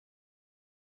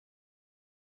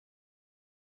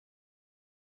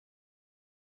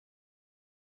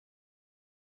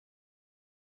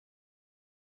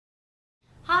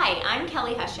Hi, I'm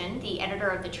Kelly Hushin, the editor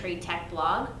of the Trade Tech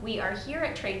blog. We are here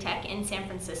at Trade Tech in San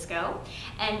Francisco,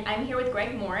 and I'm here with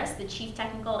Greg Morris, the Chief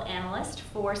Technical Analyst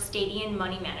for Stadion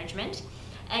Money Management.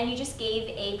 And you just gave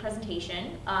a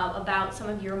presentation about some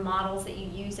of your models that you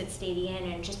use at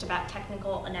Stadion and just about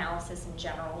technical analysis in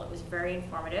general. It was very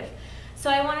informative. So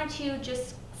I wanted to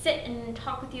just sit and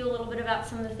talk with you a little bit about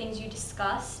some of the things you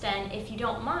discussed, and if you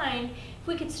don't mind, if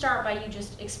we could start by you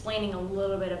just explaining a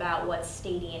little bit about what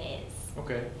Stadion is.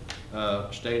 Okay.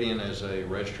 Stadion is a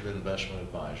registered investment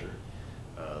advisor.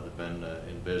 They've been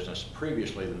in business.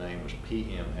 Previously the name was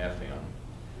PMFM,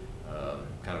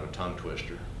 kind of a tongue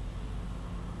twister.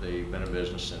 They've been in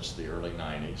business since the early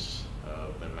 90s,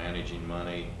 been managing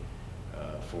money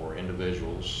for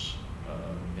individuals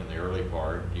in the early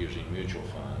part using mutual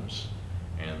funds,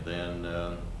 and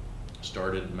then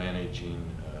started managing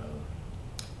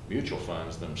mutual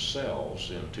funds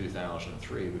themselves in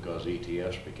 2003 because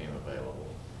ETFs became available.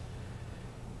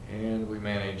 And we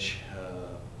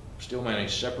still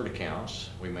manage separate accounts.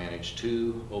 We manage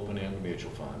 2 open-end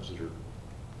mutual funds that are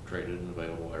traded and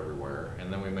available everywhere.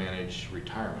 And then we manage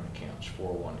retirement accounts,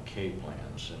 401k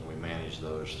plans, and we manage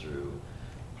those through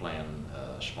plan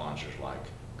sponsors like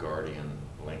Guardian,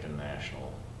 Lincoln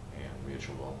National, and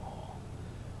Mutual of Omaha.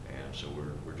 And so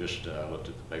we're just looked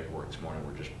at the paperwork this morning.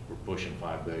 We're pushing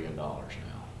 $5 billion now.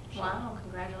 So wow,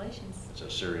 congratulations. It's a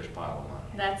serious pile of money.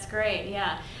 That's great,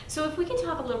 yeah. So if we can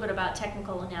talk a little bit about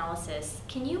technical analysis,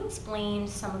 can you explain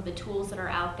some of the tools that are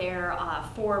out there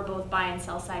for both buy and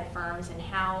sell side firms and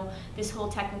how this whole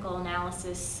technical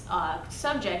analysis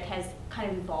subject has kind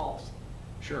of evolved?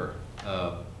 Sure.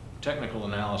 Technical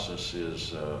analysis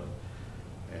is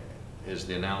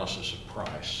the analysis of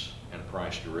price and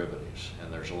price derivatives,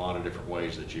 and there's a lot of different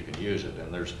ways that you can use it,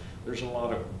 and there's a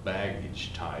lot of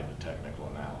baggage tied to technical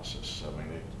analysis. I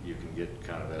mean, you can get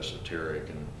kind of esoteric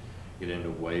and get into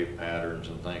wave patterns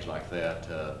and things like that.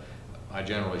 I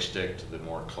generally stick to the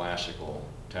more classical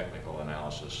technical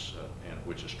analysis,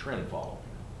 which is trend following.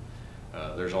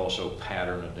 There's also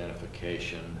pattern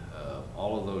identification.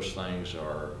 All of those things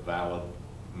are valid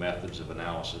methods of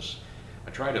analysis.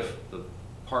 The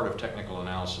part of technical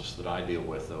analysis that I deal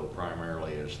with, though,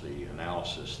 primarily is the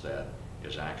analysis that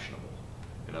is actionable.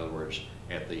 In other words,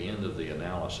 at the end of the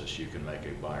analysis, you can make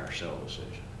a buy or sell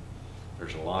decision.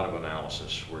 There's a lot of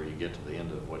analysis where you get to the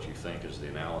end of what you think is the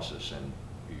analysis and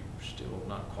you're still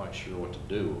not quite sure what to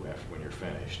do when you're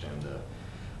finished.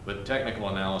 But technical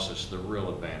analysis, the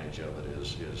real advantage of it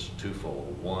is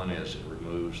twofold. One is it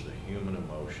removes the human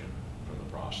emotion from the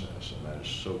process, and that is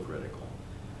so critical.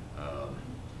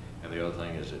 And the other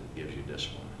thing is it gives you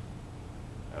discipline.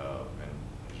 And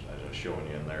as I was showing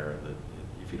you in there, that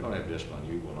if you don't have discipline,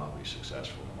 you will not be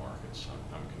successful in the markets.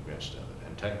 I'm convinced of it.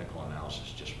 And technical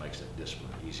analysis just makes that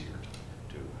discipline easier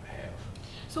to have.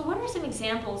 So what are some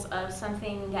examples of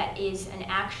something that is an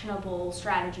actionable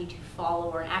strategy to follow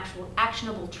or an actual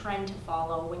actionable trend to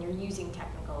follow when you're using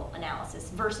technical analysis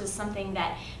versus something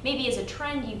that maybe is a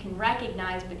trend you can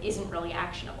recognize but isn't really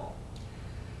actionable?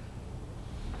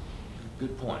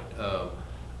 Good point.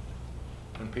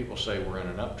 When people say we're in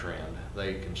an uptrend,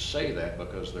 they can say that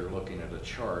because they're looking at a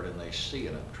chart and they see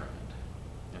an uptrend.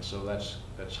 And so that's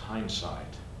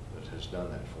hindsight that has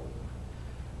done that for them.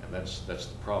 And that's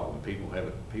the problem.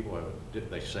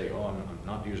 They say, oh, I'm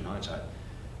not using hindsight,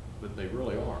 but they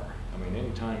really are. I mean,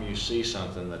 anytime you see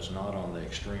something that's not on the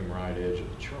extreme right edge of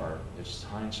the chart, it's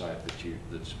hindsight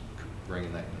that's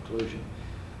bringing that conclusion.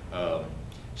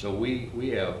 So we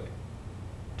have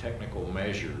technical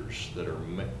measures that are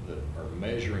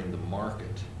measuring the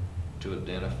market to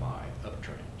identify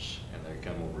uptrends, and they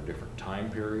come over different time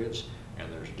periods,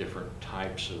 and there's different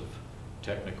types of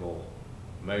technical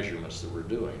measurements that we're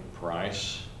doing: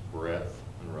 price, breadth,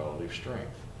 and relative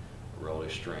strength.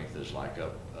 Relative strength is like a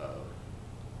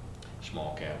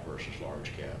small cap versus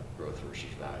large cap, growth versus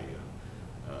value.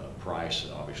 Price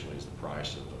obviously is the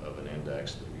price of an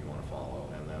index that you want to follow,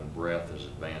 and then breadth is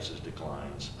advances,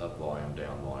 declines, up volume,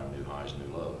 down volume, new highs,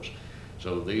 new lows.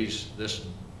 So this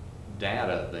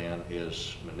data then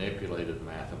is manipulated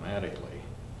mathematically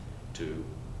to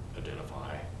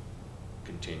identify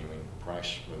continuing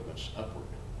price movements upward,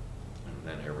 and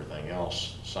then everything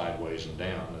else sideways and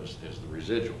down is the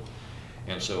residual.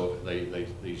 And so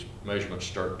these measurements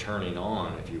start turning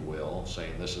on, if you will,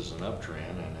 saying this is an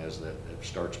uptrend, and as it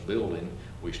starts building,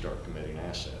 we start committing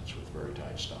assets with very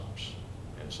tight stops.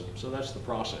 And so that's the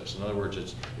process. In other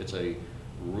words, it's a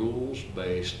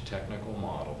rules-based technical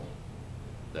model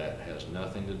that has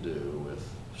nothing to do with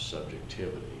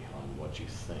subjectivity on what you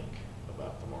think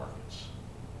about the markets.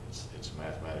 It's a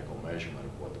mathematical measurement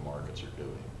of what the markets are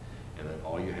doing. And then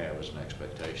all you have is an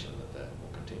expectation that that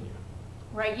will continue. continue.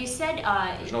 Right. You said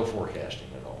There's no forecasting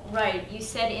at all. right. You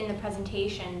said in the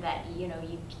presentation that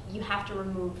you have to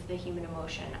remove the human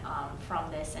emotion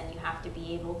from this, and you have to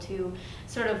be able to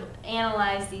sort of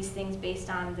analyze these things based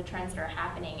on the trends that are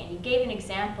happening. And you gave an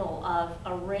example of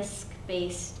a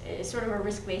risk-based, sort of a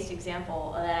risk-based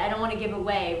example that I don't want to give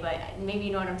away, but maybe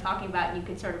you know what I'm talking about, and you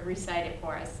could sort of recite it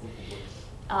for us.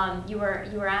 You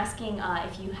were asking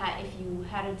if you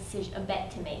had a decision, a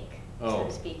bet to make, so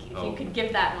to speak. If you could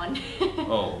give that one.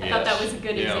 Oh, I yes. thought that was a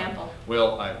good Yeah. example.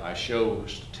 Well, I show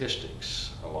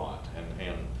statistics a lot,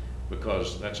 and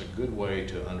because that's a good way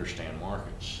to understand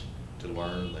markets, to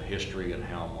learn the history and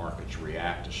how markets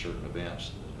react to certain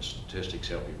events. The statistics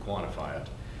help you quantify it.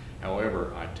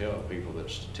 However, I tell people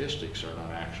that statistics are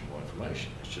not actionable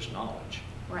information. It's just knowledge.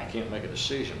 Right. You can't make a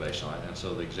decision based on it. And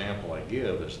so the example I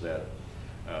give is that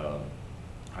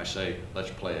I say, let's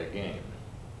play a game.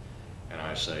 And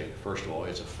I say, first of all,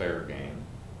 it's a fair game.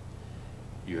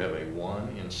 You have a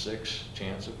 1 in 6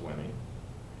 chance of winning.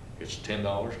 It's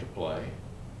 $10 to play.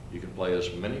 You can play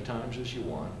as many times as you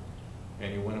want,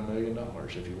 and you win $1 million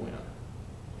if you win.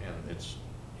 And it's,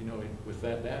 with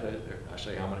that data, I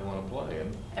say, how many want to play?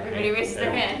 And Everybody raises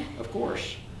their hand. Of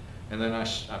course. And then I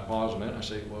pause a minute, I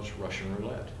say, well, it's Russian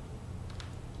roulette.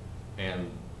 And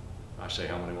I say,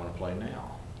 how many want to play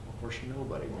now? Of course,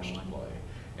 nobody wants to play.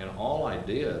 And all I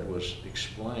did was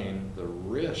explain the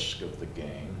risk of the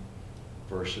game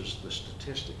versus the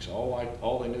statistics.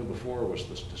 All they knew before was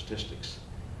the statistics.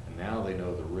 And now they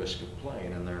know the risk of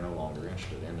playing, and they're no longer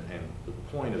interested. And the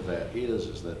point of that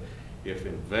is that if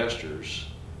investors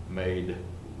made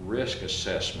risk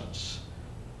assessments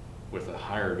with a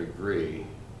higher degree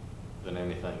than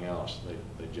anything else,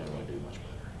 they generally do much better.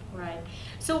 Right.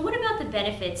 So what about the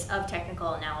benefits of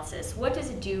technical analysis? What does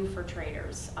it do for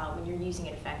traders when you're using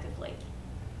it effectively?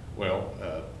 Well,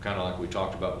 kind of like we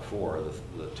talked about before,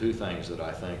 the two things that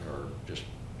I think are just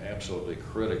absolutely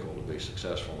critical to be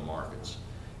successful in markets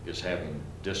is having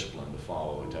discipline to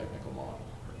follow a technical model.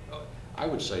 I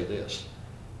would say this,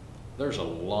 there's a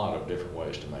lot of different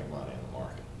ways to make money in the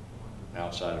market,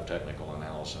 outside of technical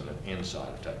analysis and inside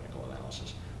of technical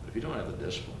analysis. But if you don't have the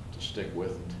discipline to stick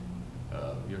with it,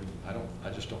 I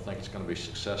just don't think it's going to be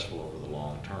successful over the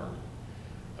long term.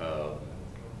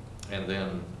 And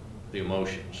then the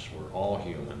emotions. We're all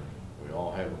human. We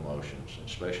all have emotions,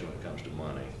 especially when it comes to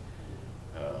money.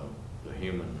 The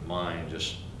human mind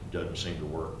just doesn't seem to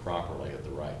work properly at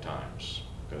the right times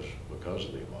because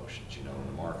of the emotions. When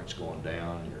the market's going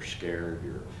down, you're scared.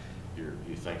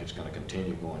 You think it's going to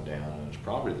continue going down, and it's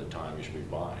probably the time you should be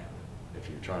buying. If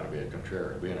you're trying to be a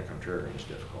contrarian, being a contrarian is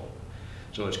difficult.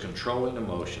 So it's controlling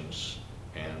emotions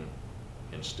and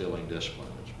instilling discipline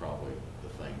is probably the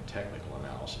thing technical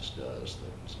analysis does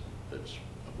that's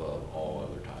above all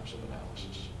other types of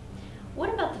analysis.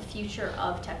 What about the future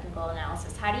of technical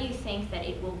analysis? How do you think that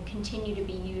it will continue to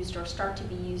be used or start to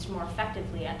be used more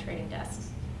effectively on trading desks?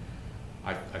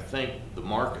 I think the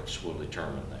markets will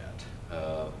determine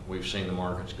that. We've seen the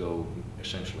markets go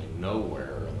essentially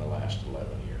nowhere in the last 11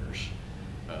 years.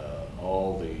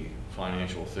 All the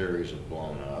financial theories have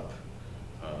blown up.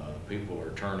 People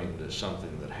are turning to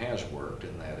something that has worked,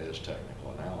 and that is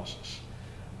technical analysis.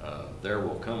 There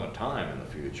will come a time in the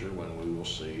future when we will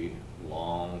see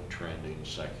long trending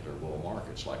secular bull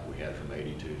markets like we had from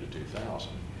 '82 to 2000.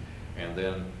 And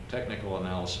then technical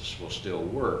analysis will still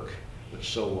work, but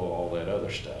so will all that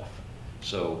other stuff.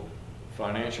 So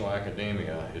financial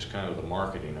academia is kind of the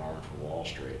marketing arm for Wall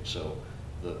Street. So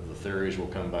the theories will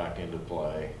come back into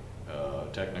play.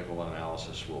 Technical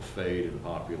analysis will fade in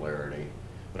popularity,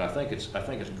 but I think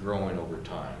it's growing over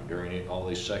time. During all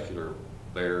these secular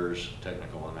bears,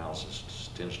 technical analysis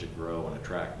tends to grow and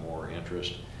attract more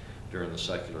interest. During the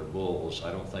secular bulls,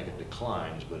 I don't think it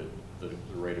declines, but the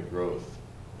rate of growth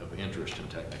of interest in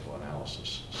technical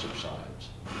analysis subsides.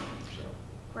 So.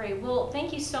 Great. Well,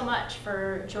 thank you so much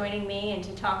for joining me and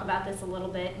to talk about this a little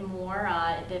bit more.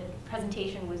 The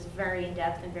presentation was very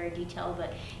in-depth and very detailed,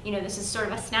 but this is sort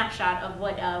of a snapshot of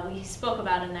what we spoke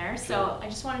about in there. So Sure. I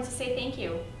just wanted to say thank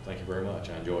you. Thank you very much.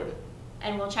 I enjoyed it.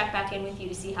 And we'll check back in with you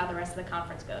to see how the rest of the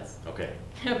conference goes. Okay.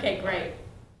 Okay, great.